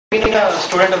been a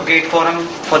student of Gateforum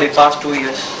for the past 2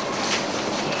 years.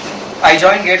 I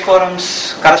joined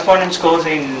Gateforum's correspondence course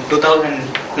in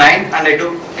 2009 and I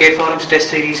took Gateforum's test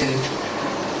series in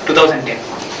 2010.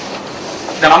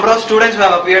 The number of students who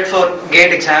have appeared for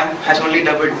Gate exam has only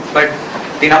doubled, but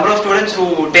the number of students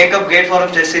who take up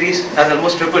Gateforum's test series has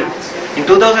almost tripled. In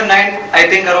 2009, I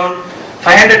think around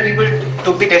 500 people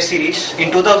took the test series.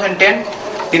 In 2010,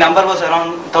 the number was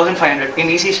around 1500 in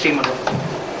EC stream alone.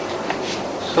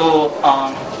 So,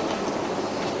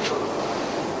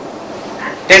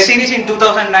 test series in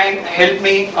 2009 helped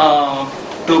me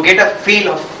to get a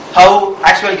feel of how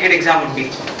actual Gate exam would be.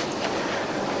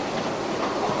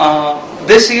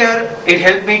 This year, it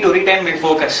helped me to retain my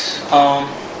focus.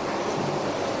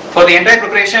 For the entire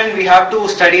preparation, we have to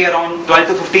study around 12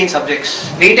 to 15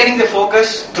 subjects. Retaining the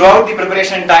focus throughout the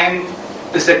preparation time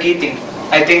is the key thing.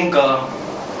 I think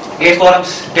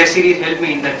Gateforum's test series helped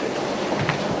me in that way.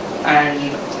 And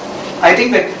I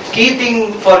think the key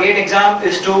thing for Gate exam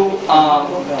is to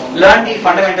learn the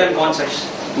fundamental concepts.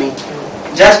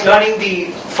 Just learning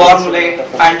the formulae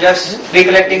and just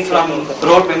recollecting from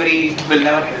rote memory will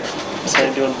never help.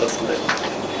 71%.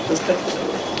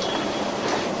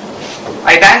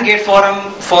 I thank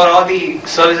Gateforum for all the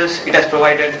services it has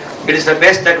provided. It is the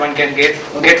best that one can get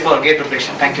for Gate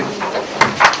preparation. Thank you.